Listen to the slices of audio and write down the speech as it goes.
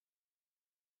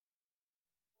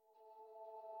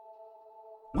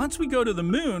Once we go to the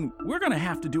moon, we're going to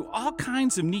have to do all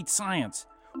kinds of neat science.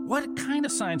 What kind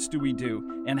of science do we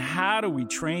do, and how do we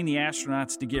train the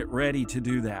astronauts to get ready to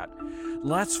do that?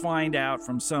 Let's find out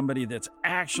from somebody that's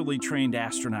actually trained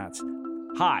astronauts.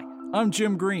 Hi, I'm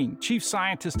Jim Green, Chief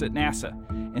Scientist at NASA,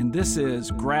 and this is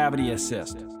Gravity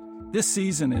Assist. This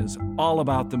season is all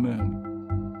about the moon.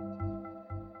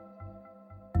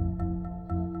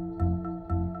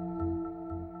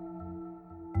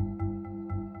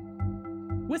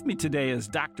 With me today is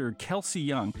Dr. Kelsey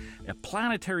Young, a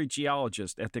planetary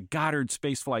geologist at the Goddard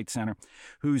Space Flight Center,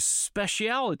 whose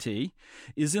specialty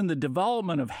is in the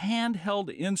development of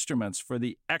handheld instruments for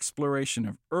the exploration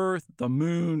of Earth, the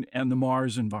Moon, and the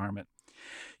Mars environment.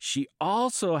 She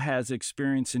also has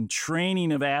experience in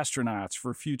training of astronauts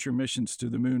for future missions to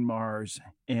the Moon, Mars,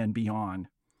 and beyond.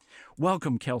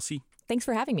 Welcome, Kelsey. Thanks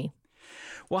for having me.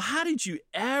 Well, how did you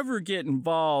ever get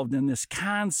involved in this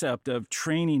concept of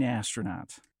training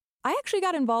astronauts? I actually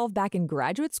got involved back in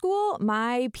graduate school.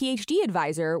 My PhD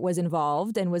advisor was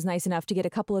involved and was nice enough to get a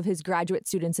couple of his graduate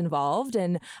students involved.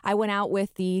 And I went out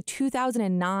with the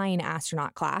 2009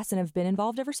 astronaut class and have been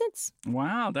involved ever since.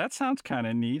 Wow, that sounds kind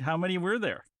of neat. How many were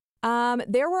there?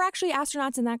 There were actually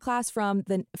astronauts in that class from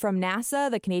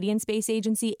NASA, the Canadian Space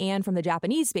Agency, and from the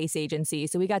Japanese Space Agency.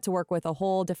 So we got to work with a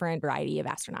whole different variety of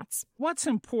astronauts. What's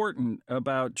important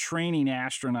about training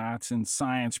astronauts in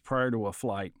science prior to a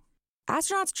flight?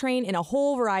 Astronauts train in a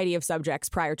whole variety of subjects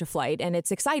prior to flight, and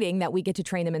it's exciting that we get to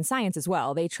train them in science as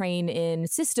well. They train in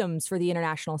systems for the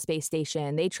International Space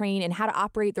Station. They train in how to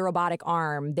operate the robotic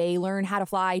arm. They learn how to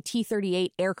fly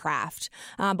T-38 aircraft.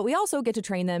 But we also get to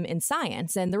train them in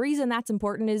science, and the reason that's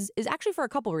important is actually for a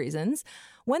couple reasons.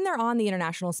 When they're on the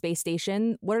International Space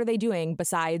Station, what are they doing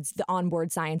besides the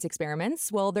onboard science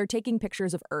experiments? Well, they're taking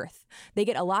pictures of Earth. They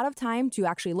get a lot of time to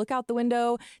actually look out the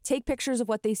window, take pictures of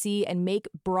what they see, and make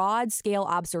broad-scale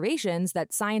observations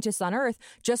that scientists on Earth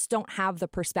just don't have the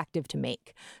perspective to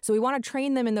make. So we want to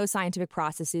train them in those scientific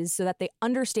processes so that they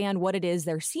understand what it is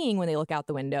they're seeing when they look out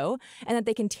the window, and that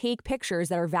they can take pictures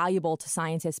that are valuable to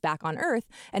scientists back on Earth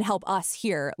and help us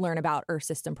here learn about Earth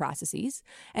system processes.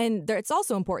 And it's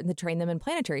also important to train them in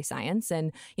planetary science.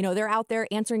 And, they're out there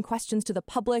answering questions to the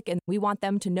public, and we want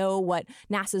them to know what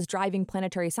NASA's driving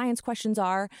planetary science questions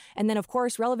are. And then, of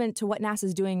course, relevant to what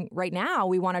NASA's doing right now,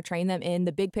 we want to train them in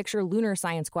the big picture lunar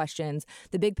science questions,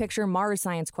 the big picture Mars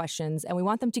science questions, and we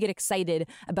want them to get excited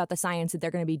about the science that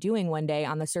they're going to be doing one day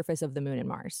on the surface of the Moon and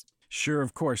Mars. Sure,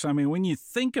 of course. I mean, when you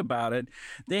think about it,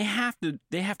 they have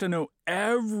to know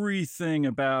everything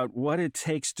about what it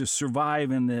takes to survive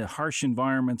in the harsh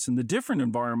environments and the different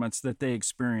environments that they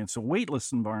experience, the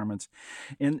weightless environments.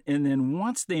 And then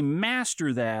once they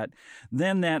master that,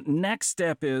 then that next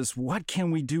step is, what can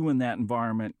we do in that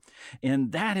environment?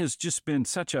 And that has just been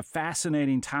such a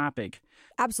fascinating topic.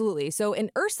 Absolutely. So in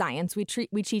earth science, we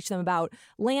teach them about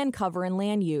land cover and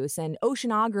land use and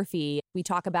oceanography. We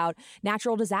talk about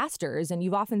natural disasters, and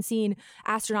you've often seen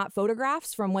astronaut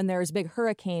photographs from when there's a big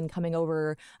hurricane coming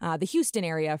over the Houston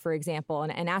area, for example,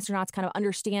 and astronauts kind of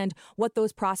understand what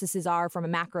those processes are from a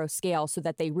macro scale so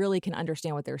that they really can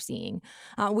understand what they're seeing.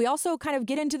 We also kind of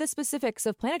get into the specifics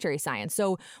of planetary science.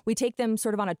 So we take them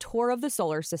sort of on a tour of the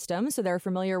solar system, so they're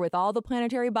familiar with all the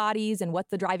planetary bodies and what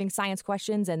the driving science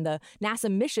questions and the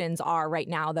NASA missions are right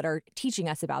now that are teaching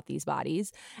us about these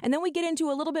bodies. And then we get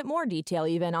into a little bit more detail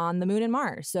even on the Moon and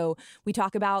Mars. So we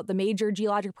talk about the major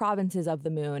geologic provinces of the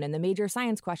Moon and the major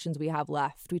science questions we have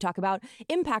left. We talk about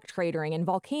impact cratering and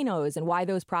volcanoes and why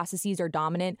those processes are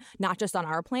dominant, not just on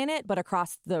our planet, but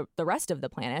across the rest of the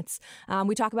planets.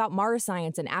 We talk about Mars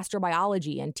science and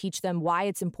astrobiology and teach them why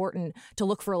it's important to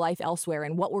look for life elsewhere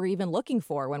and what we're even looking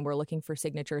for when we're looking for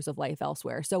signatures of life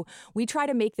elsewhere. So we try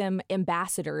to make them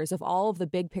ambassadors of all of the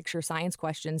big picture science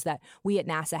questions that we at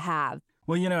NASA have.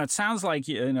 Well, it sounds like,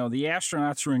 the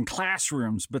astronauts are in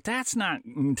classrooms, but that's not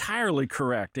entirely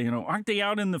correct. Aren't they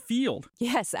out in the field?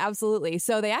 Yes, absolutely.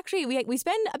 So they actually, we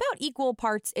spend about equal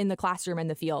parts in the classroom and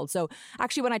the field. So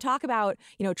actually, when I talk about,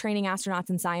 training astronauts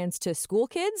in science to school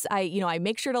kids, I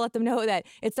make sure to let them know that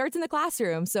it starts in the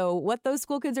classroom. So what those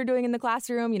school kids are doing in the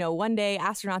classroom, one day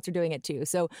astronauts are doing it too.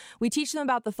 So we teach them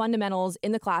about the fundamentals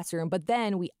in the classroom, but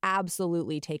then we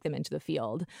absolutely take them into the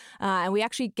field. And we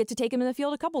actually get to take them in the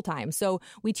field a couple times. So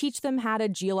we teach them how to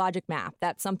geologic map.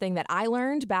 That's something that I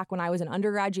learned back when I was an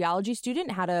undergrad geology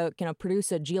student, how to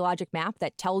produce a geologic map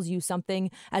that tells you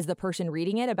something as the person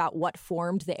reading it about what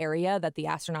formed the area that the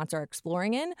astronauts are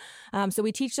exploring in. So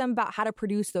we teach them about how to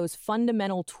produce those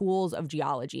fundamental tools of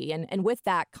geology. And with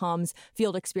that comes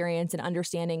field experience and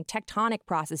understanding tectonic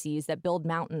processes that build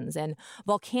mountains and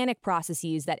volcanic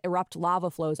processes that erupt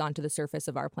lava flows onto the surface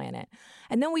of our planet.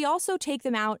 And then we also take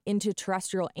them out into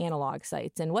terrestrial analog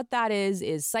sites. And what that is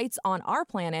sites on our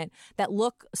planet that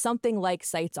look something like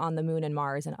sites on the moon and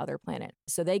Mars and other planets.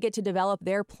 So they get to develop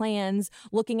their plans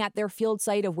looking at their field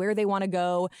site of where they want to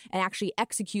go and actually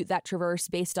execute that traverse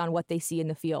based on what they see in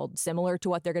the field, similar to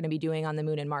what they're going to be doing on the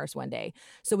moon and Mars one day.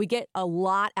 So we get a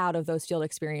lot out of those field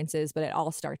experiences, but it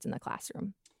all starts in the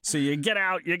classroom. So you get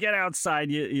outside,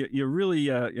 you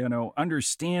really,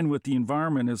 understand what the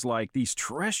environment is like, these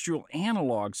terrestrial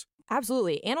analogs.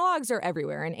 Absolutely. Analogs are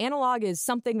everywhere, and analog is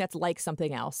something that's like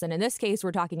something else. And in this case,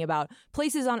 we're talking about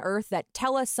places on Earth that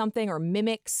tell us something or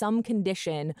mimic some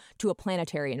condition to a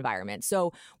planetary environment.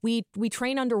 So we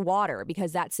train underwater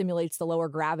because that simulates the lower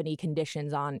gravity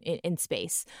conditions in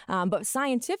space. But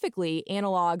scientifically,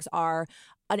 analogs are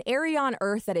an area on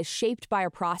Earth that is shaped by a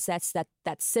process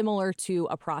that's similar to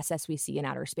a process we see in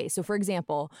outer space. So, for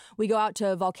example, we go out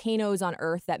to volcanoes on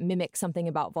Earth that mimic something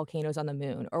about volcanoes on the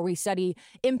moon, or we study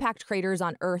impact craters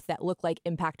on Earth that look like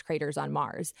impact craters on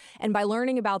Mars. And by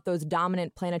learning about those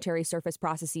dominant planetary surface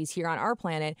processes here on our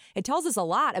planet, it tells us a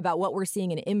lot about what we're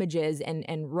seeing in images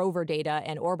and rover data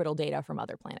and orbital data from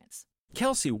other planets.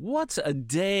 Kelsey, what's a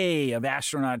day of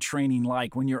astronaut training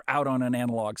like when you're out on an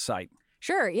analog site?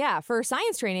 Sure, yeah. For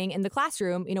science training in the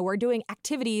classroom, we're doing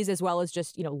activities as well as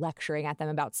just, lecturing at them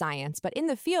about science. But in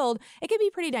the field, it can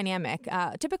be pretty dynamic.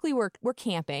 Typically, we're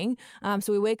camping.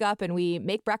 So we wake up and we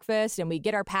make breakfast and we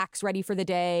get our packs ready for the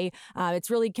day. It's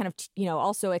really kind of,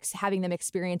 also having them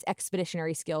experience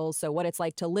expeditionary skills. So what it's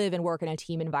like to live and work in a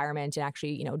team environment and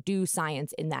actually, do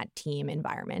science in that team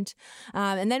environment.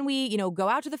 And then we, go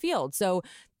out to the field. So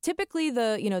typically,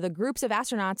 the groups of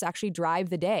astronauts actually drive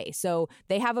the day. So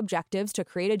they have objectives to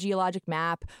create a geologic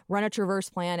map, run a traverse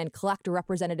plan, and collect a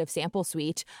representative sample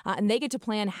suite. And they get to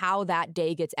plan how that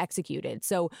day gets executed.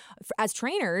 So as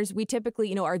trainers, we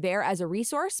typically, are there as a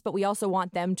resource, but we also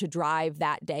want them to drive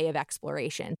that day of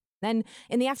exploration. Then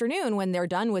in the afternoon, when they're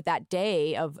done with that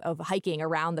day of hiking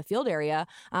around the field area,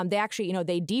 they actually,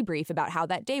 they debrief about how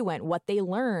that day went, what they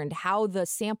learned, how the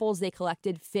samples they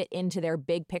collected fit into their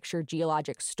big picture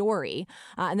geologic story.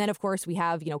 And then, of course, we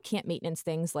have, camp maintenance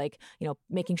things like,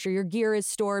 making sure your gear is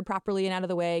stored properly and out of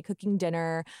the way, cooking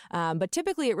dinner. But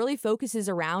typically, it really focuses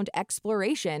around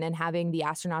exploration and having the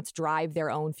astronauts drive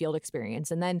their own field experience.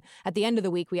 And then at the end of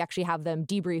the week, we actually have them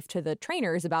debrief to the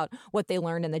trainers about what they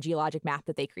learned in the geologic map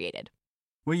that they created.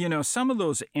 Well, some of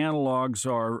those analogs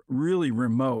are really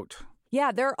remote.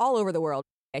 Yeah, they're all over the world.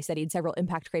 I studied several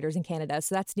impact craters in Canada,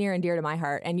 so that's near and dear to my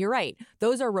heart. And you're right,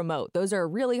 those are remote. Those are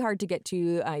really hard to get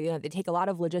to. They take a lot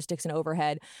of logistics and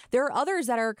overhead. There are others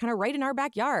that are kind of right in our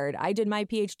backyard. I did my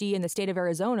PhD in the state of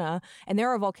Arizona, and there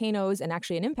are volcanoes and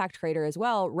actually an impact crater as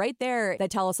well right there that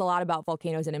tell us a lot about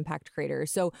volcanoes and impact craters.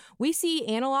 So we see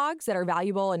analogs that are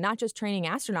valuable in not just training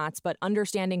astronauts, but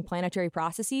understanding planetary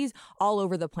processes all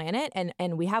over the planet.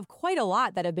 And we have quite a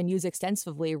lot that have been used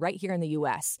extensively right here in the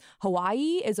U.S.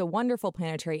 Hawaii is a wonderful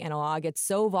planetary analog. It's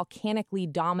so volcanically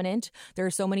dominant. There are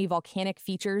so many volcanic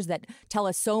features that tell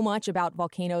us so much about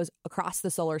volcanoes across the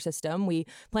solar system. We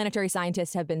planetary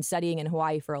scientists have been studying in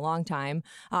Hawaii for a long time.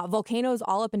 Volcanoes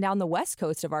all up and down the west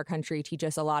coast of our country teach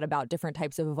us a lot about different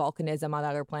types of volcanism on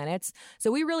other planets. So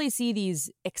we really see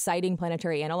these exciting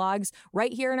planetary analogs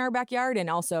right here in our backyard and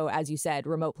also, as you said,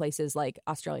 remote places like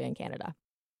Australia and Canada.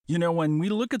 When we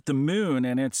look at the moon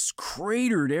and it's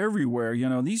cratered everywhere,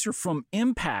 these are from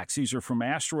impacts. These are from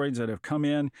asteroids that have come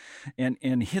in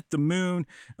and hit the moon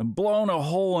and blown a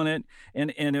hole in it.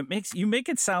 And it make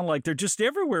it sound like they're just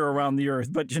everywhere around the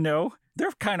Earth. But,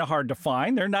 they're kind of hard to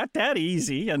find. They're not that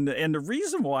easy. And the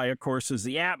reason why, of course, is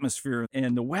the atmosphere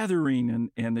and the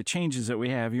weathering and the changes that we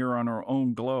have here on our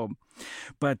own globe.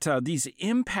 But these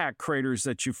impact craters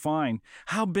that you find,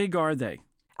 how big are they?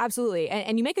 Absolutely.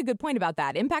 And you make a good point about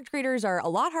that. Impact craters are a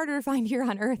lot harder to find here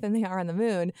on Earth than they are on the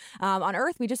moon. On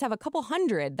Earth, we just have a couple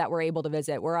hundred that we're able to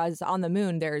visit, whereas on the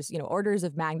moon, there's orders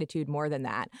of magnitude more than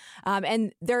that.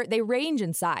 And they range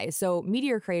in size. So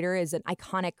Meteor Crater is an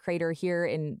iconic crater here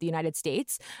in the United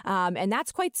States, and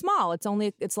that's quite small.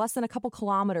 It's less than a couple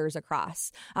kilometers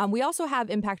across. We also have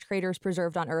impact craters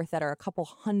preserved on Earth that are a couple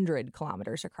hundred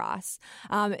kilometers across.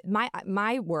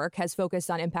 My work has focused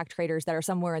on impact craters that are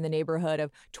somewhere in the neighborhood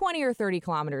of 20 or 30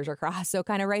 kilometers across, so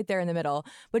kind of right there in the middle.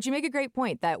 But you make a great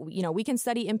point that, we can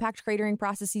study impact cratering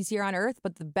processes here on Earth,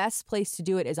 but the best place to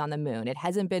do it is on the moon. It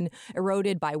hasn't been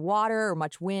eroded by water or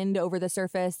much wind over the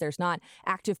surface. There's not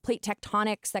active plate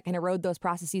tectonics that can erode those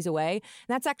processes away. And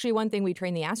that's actually one thing we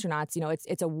train the astronauts.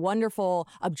 It's a wonderful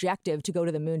objective to go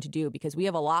to the moon to do, because we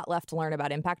have a lot left to learn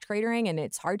about impact cratering, and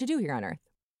it's hard to do here on Earth.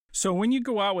 So when you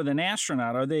go out with an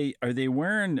astronaut, are they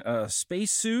wearing a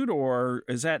spacesuit, or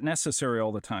is that necessary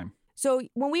all the time? So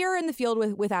when we are in the field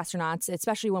with astronauts,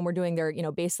 especially when we're doing their,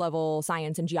 base level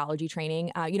science and geology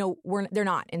training, they're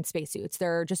not in spacesuits.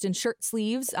 They're just in shirt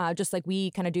sleeves, just like we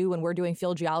kind of do when we're doing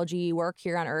field geology work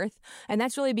here on Earth. And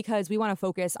that's really because we want to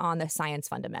focus on the science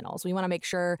fundamentals. We want to make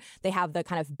sure they have the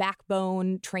kind of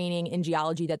backbone training in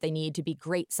geology that they need to be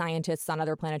great scientists on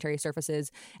other planetary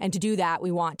surfaces. And to do that,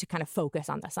 we want to kind of focus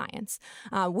on the science.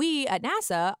 We at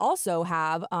NASA also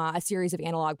have a series of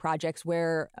analog projects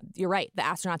where, you're right, the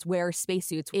astronauts wear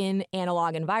spacesuits in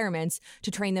analog environments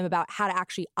to train them about how to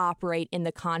actually operate in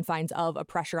the confines of a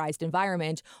pressurized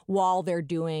environment while they're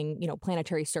doing,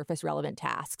 planetary surface relevant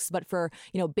tasks. But for,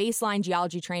 baseline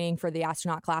geology training for the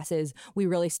astronaut classes, we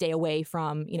really stay away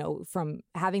from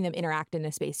having them interact in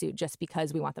a spacesuit just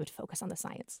because we want them to focus on the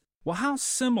science. Well, how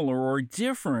similar or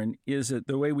different is it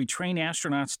the way we train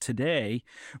astronauts today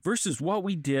versus what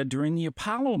we did during the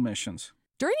Apollo missions?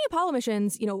 During the Apollo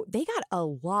missions, they got a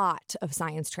lot of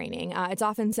science training. It's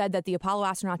often said that the Apollo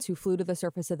astronauts who flew to the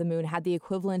surface of the moon had the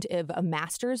equivalent of a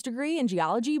master's degree in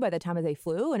geology by the time that they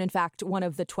flew. And in fact, one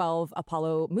of the 12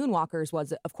 Apollo moonwalkers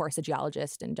was, of course, a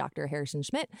geologist, and Dr. Harrison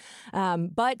Schmitt.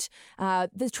 But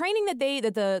the training that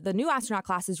the new astronaut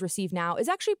classes receive now is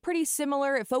actually pretty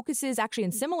similar. It focuses actually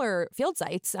in similar field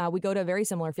sites. We go to very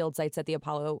similar field sites that the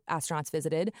Apollo astronauts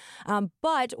visited.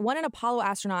 But when an Apollo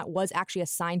astronaut was actually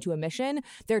assigned to a mission,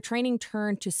 their training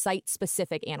turned to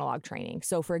site-specific analog training.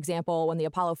 So, for example, when the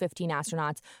Apollo 15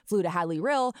 astronauts flew to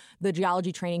Hadley-Rill, the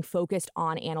geology training focused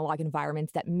on analog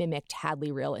environments that mimicked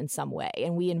Hadley-Rill in some way.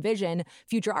 And we envision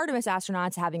future Artemis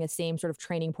astronauts having a same sort of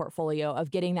training portfolio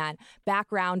of getting that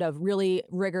background of really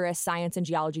rigorous science and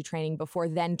geology training before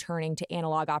then turning to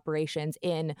analog operations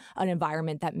in an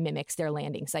environment that mimics their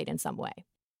landing site in some way.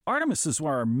 Artemis is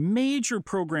our major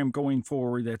program going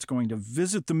forward that's going to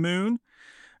visit the moon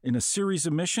in a series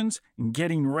of missions and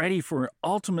getting ready for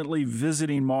ultimately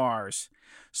visiting Mars.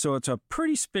 So it's a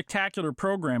pretty spectacular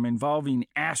program involving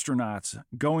astronauts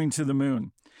going to the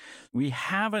moon. We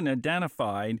haven't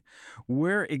identified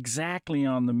where exactly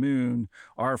on the moon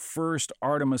our first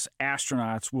Artemis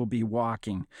astronauts will be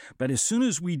walking. But as soon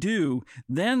as we do,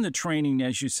 then the training,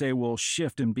 as you say, will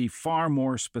shift and be far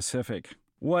more specific.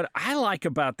 What I like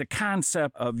about the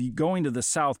concept of going to the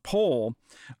South Pole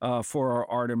for our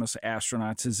Artemis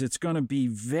astronauts is it's going to be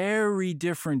very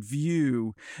different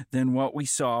view than what we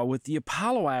saw with the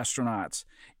Apollo astronauts.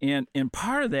 And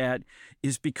part of that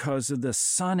is because of the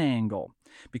sun angle.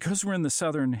 Because we're in the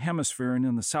southern hemisphere and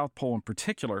in the South Pole in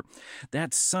particular,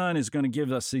 that sun is going to give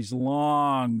us these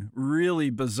long, really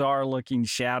bizarre-looking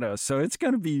shadows. So it's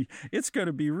going to be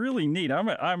really neat.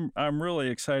 I'm really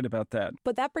excited about that.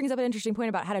 But that brings up an interesting point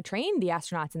about how to train the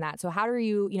astronauts in that. So how do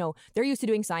you, they're used to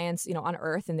doing science, on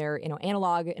Earth and their,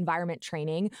 analog environment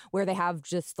training where they have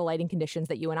just the lighting conditions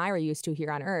that you and I are used to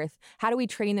here on Earth. How do we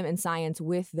train them in science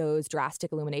with those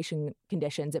drastic illumination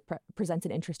conditions? It presents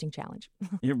an interesting challenge.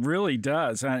 It really does.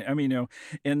 I mean,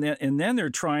 and then they're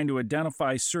trying to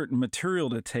identify certain material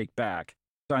to take back.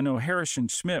 I know Harrison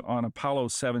Schmitt on Apollo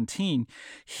 17,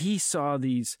 he saw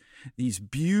these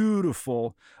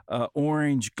beautiful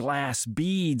orange glass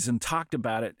beads and talked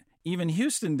about it. Even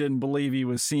Houston didn't believe he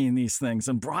was seeing these things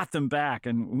and brought them back.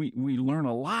 And we learn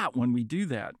a lot when we do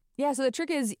that. Yeah, so the trick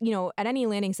is, at any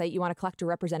landing site, you want to collect a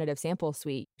representative sample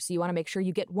suite. So you want to make sure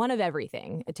you get one of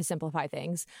everything to simplify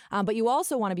things. But you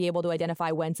also want to be able to identify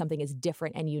when something is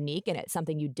different and unique and it's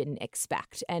something you didn't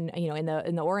expect. And, in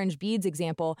the orange beads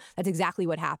example, that's exactly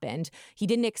what happened. He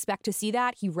didn't expect to see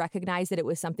that. He recognized that it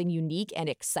was something unique and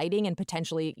exciting and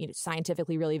potentially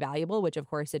scientifically really valuable, which of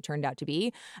course it turned out to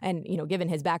be. And, given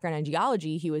his background in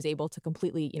geology, he was able to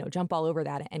completely, jump all over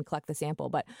that and collect the sample.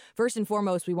 But first and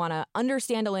foremost, we want to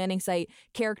understand a landing site,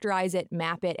 characterize it,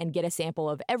 map it, and get a sample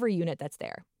of every unit that's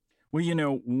there.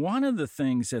 Well, one of the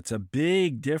things that's a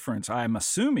big difference, I'm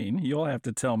assuming, you'll have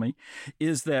to tell me,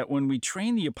 is that when we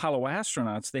trained the Apollo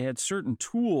astronauts, they had certain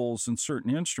tools and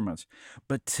certain instruments.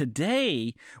 But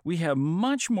today, we have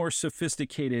much more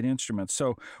sophisticated instruments.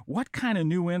 So what kind of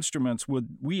new instruments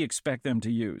would we expect them to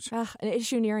use? An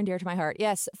issue near and dear to my heart.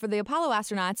 Yes, for the Apollo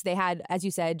astronauts, they had, as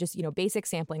you said, just, basic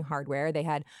sampling hardware. They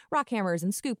had rock hammers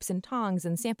and scoops and tongs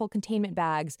and sample containment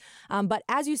bags. But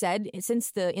as you said,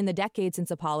 in the decades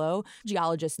since Apollo,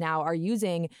 geologists now are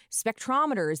using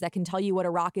spectrometers that can tell you what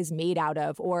a rock is made out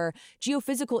of, or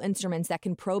geophysical instruments that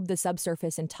can probe the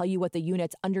subsurface and tell you what the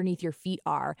units underneath your feet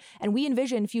are. And we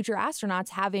envision future astronauts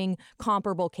having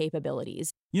comparable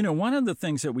capabilities. One of the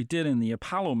things that we did in the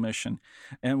Apollo mission,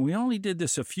 and we only did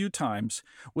this a few times,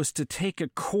 was to take a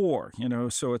core,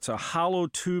 so it's a hollow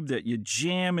tube that you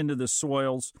jam into the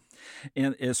soils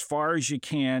and as far as you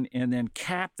can, and then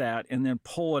cap that and then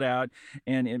pull it out,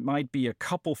 and it might be a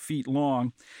couple feet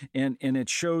long, and it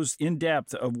shows in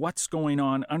depth of what's going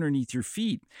on underneath your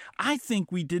feet. I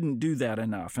think we didn't do that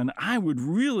enough, and I would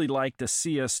really like to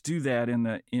see us do that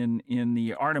in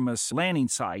the Artemis landing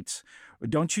sites.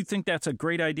 Don't you think that's a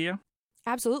great idea?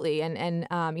 Absolutely. And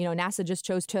NASA just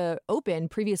chose to open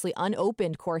previously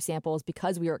unopened core samples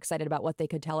because we were excited about what they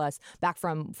could tell us back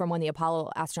from when the Apollo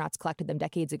astronauts collected them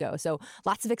decades ago. So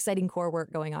lots of exciting core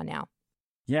work going on now.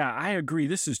 Yeah, I agree.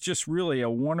 This is just really a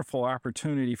wonderful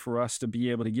opportunity for us to be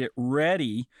able to get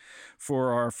ready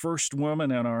for our first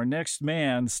woman and our next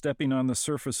man stepping on the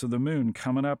surface of the moon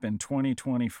coming up in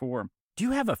 2024. Do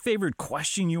you have a favorite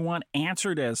question you want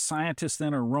answered as scientists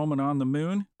then are roaming on the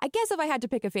moon? I guess if I had to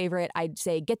pick a favorite, I'd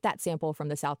say get that sample from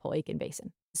the South Pole Aitken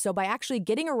Basin. So by actually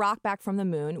getting a rock back from the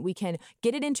moon, we can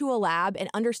get it into a lab and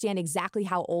understand exactly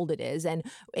how old it is. And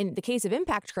in the case of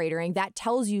impact cratering, that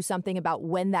tells you something about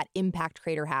when that impact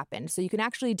crater happened. So you can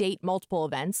actually date multiple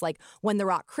events, like when the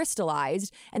rock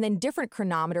crystallized, and then different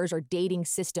chronometers or dating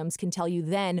systems can tell you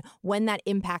then when that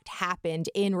impact happened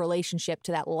in relationship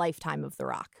to that lifetime of the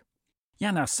rock. Yeah,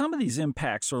 now some of these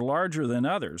impacts are larger than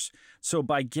others. So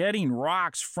by getting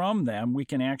rocks from them, we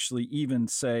can actually even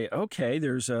say, okay,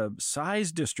 there's a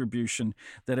size distribution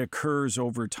that occurs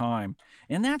over time.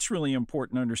 And that's really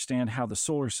important to understand how the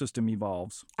solar system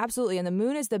evolves. Absolutely. And the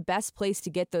moon is the best place to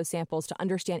get those samples to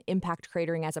understand impact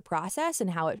cratering as a process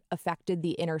and how it affected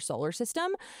the inner solar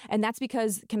system. And that's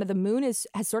because kind of the moon has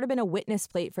sort of been a witness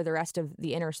plate for the rest of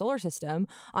the inner solar system.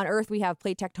 On Earth, we have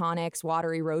plate tectonics,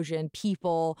 water erosion,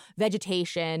 people, vegetation.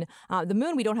 The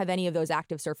moon, we don't have any of those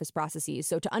active surface processes.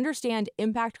 So to understand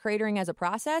impact cratering as a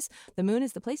process, the moon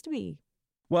is the place to be.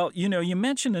 Well, you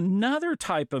mentioned another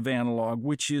type of analog,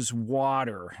 which is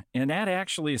water. And that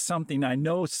actually is something I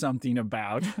know something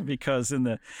about because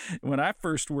when I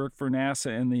first worked for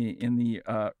NASA in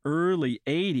the early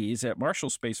 80s at Marshall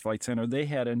Space Flight Center, they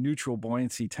had a neutral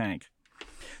buoyancy tank.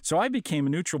 So I became a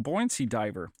neutral buoyancy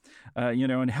diver,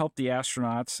 and helped the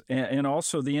astronauts and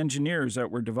also the engineers that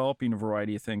were developing a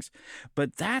variety of things.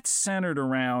 But that's centered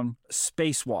around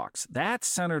spacewalks. That's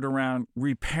centered around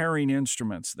repairing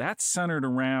instruments. That's centered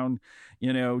around,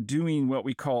 doing what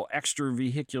we call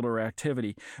extravehicular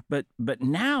activity. But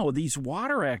now these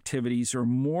water activities are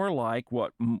more like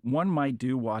what one might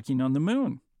do walking on the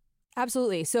moon.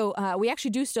 Absolutely. So we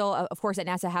actually do still, of course, at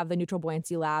NASA have the Neutral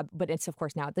Buoyancy Lab, but it's, of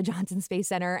course, now at the Johnson Space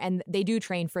Center. And they do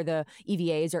train for the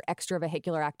EVAs or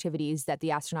extravehicular activities that the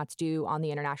astronauts do on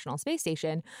the International Space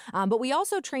Station. But we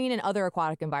also train in other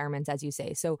aquatic environments, as you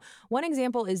say. So one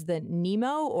example is the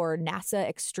NEMO, or NASA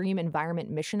Extreme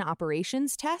Environment Mission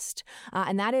Operations Test.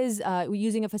 And that is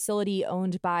using a facility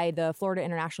owned by the Florida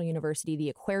International University, the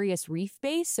Aquarius Reef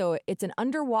Base. So it's an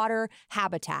underwater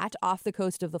habitat off the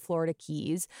coast of the Florida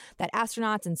Keys that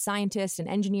astronauts and scientists and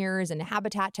engineers and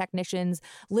habitat technicians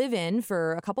live in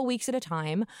for a couple weeks at a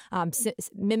time,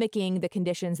 mimicking the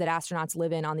conditions that astronauts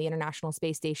live in on the International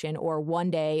Space Station or one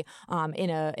day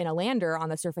in a lander on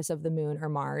the surface of the moon or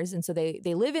Mars. And so they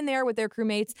live in there with their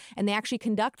crewmates, and they actually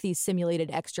conduct these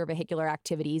simulated extravehicular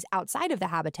activities outside of the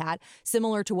habitat,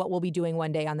 similar to what we'll be doing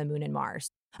one day on the moon and Mars.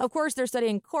 Of course, they're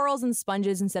studying corals and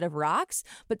sponges instead of rocks,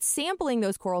 but sampling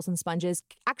those corals and sponges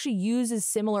actually uses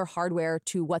similar hardware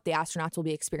to what the astronauts will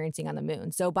be experiencing on the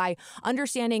moon. So by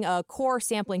understanding a core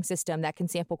sampling system that can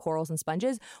sample corals and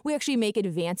sponges, we actually make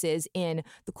advances in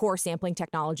the core sampling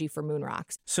technology for moon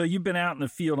rocks. So you've been out in the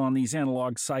field on these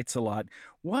analog sites a lot.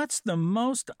 What's the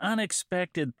most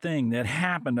unexpected thing that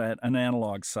happened at an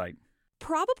analog site?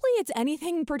 Probably it's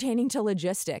anything pertaining to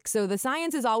logistics. So the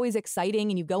science is always exciting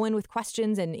and you go in with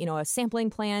questions and, a sampling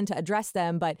plan to address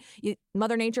them, but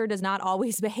Mother Nature does not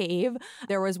always behave.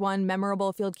 There was one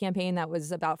memorable field campaign that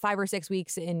was about 5 or 6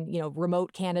 weeks in,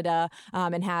 remote Canada,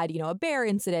 and had, a bear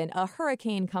incident, a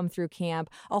hurricane come through camp,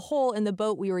 a hole in the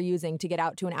boat we were using to get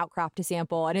out to an outcrop to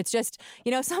sample. And it's just,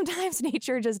 sometimes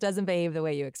nature just doesn't behave the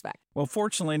way you expect. Well,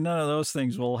 fortunately, none of those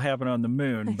things will happen on the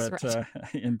moon, That's but right.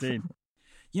 indeed.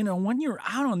 When you're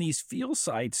out on these field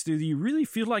sites, do you really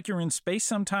feel like you're in space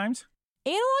sometimes?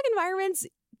 Analog environments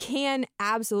can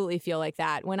absolutely feel like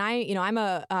that. When I'm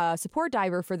a support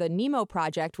diver for the NEMO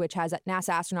project, which has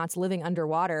NASA astronauts living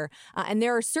underwater. And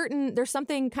there's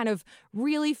something kind of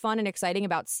really fun and exciting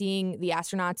about seeing the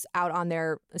astronauts out on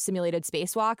their simulated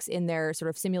spacewalks in their sort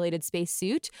of simulated space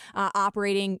suit,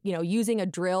 operating, using a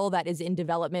drill that is in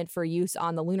development for use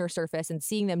on the lunar surface and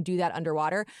seeing them do that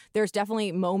underwater. There's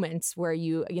definitely moments where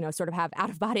you sort of have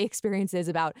out of body experiences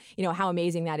about, how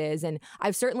amazing that is. And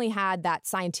I've certainly had that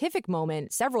scientific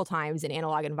moment several times in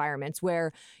analog environments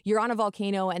where you're on a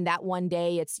volcano and that one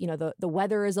day it's, the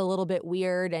weather is a little bit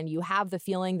weird and you have the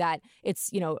feeling that it's,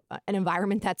 an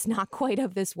environment that's not quite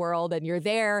of this world and you're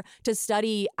there to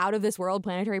study out of this world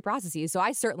planetary processes. So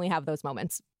I certainly have those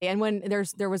moments. And when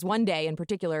there was one day in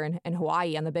particular in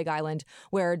Hawaii on the Big Island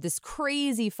where this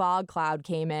crazy fog cloud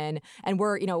came in and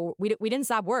we didn't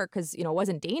stop work because, it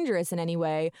wasn't dangerous in any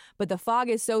way, but the fog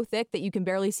is so thick that you can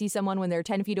barely see someone when they're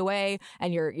 10 feet away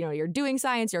and you're doing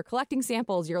science, you're collecting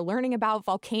samples, you're learning about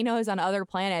volcanoes on other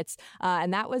planets.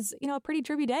 And that was, a pretty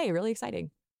trippy day, really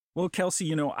exciting. Well,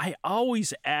 Kelsey, I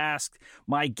always ask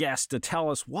my guests to tell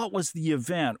us what was the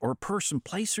event or person,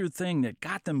 place, or thing that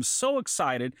got them so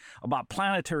excited about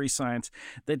planetary science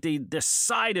that they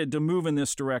decided to move in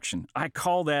this direction. I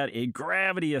call that a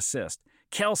gravity assist.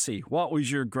 Kelsey, what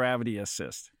was your gravity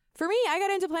assist? For me, I got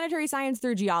into planetary science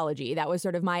through geology. That was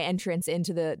sort of my entrance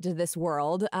into this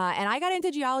world. And I got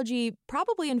into geology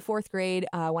probably in 4th grade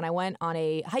when I went on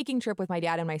a hiking trip with my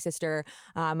dad and my sister.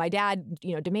 My dad,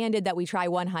 demanded that we try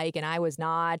one hike, and I was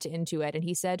not into it. And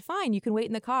he said, fine, you can wait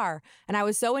in the car. And I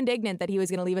was so indignant that he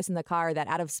was going to leave us in the car that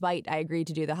out of spite, I agreed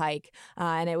to do the hike.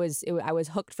 And I was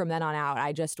hooked from then on out.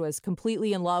 I just was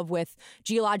completely in love with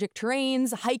geologic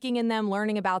terrains, hiking in them,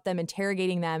 learning about them,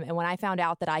 interrogating them. And when I found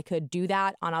out that I could do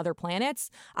that on other planets,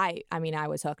 I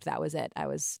was hooked. That was it. I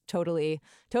was totally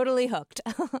hooked.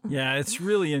 Yeah, it's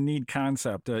really a neat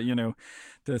concept, to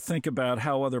think about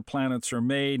how other planets are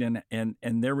made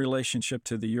and their relationship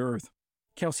to the Earth.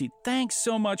 Kelsey, thanks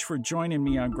so much for joining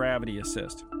me on Gravity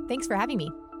Assist. Thanks for having me.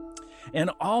 And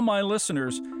all my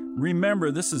listeners,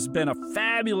 remember, this has been a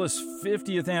fabulous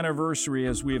 50th anniversary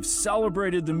as we have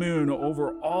celebrated the moon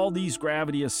over all these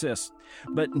gravity assists.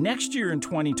 But next year in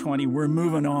 2020, we're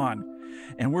moving on,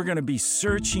 and we're going to be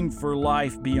searching for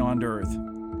life beyond Earth.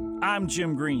 I'm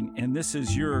Jim Green, and this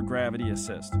is your Gravity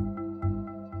Assist.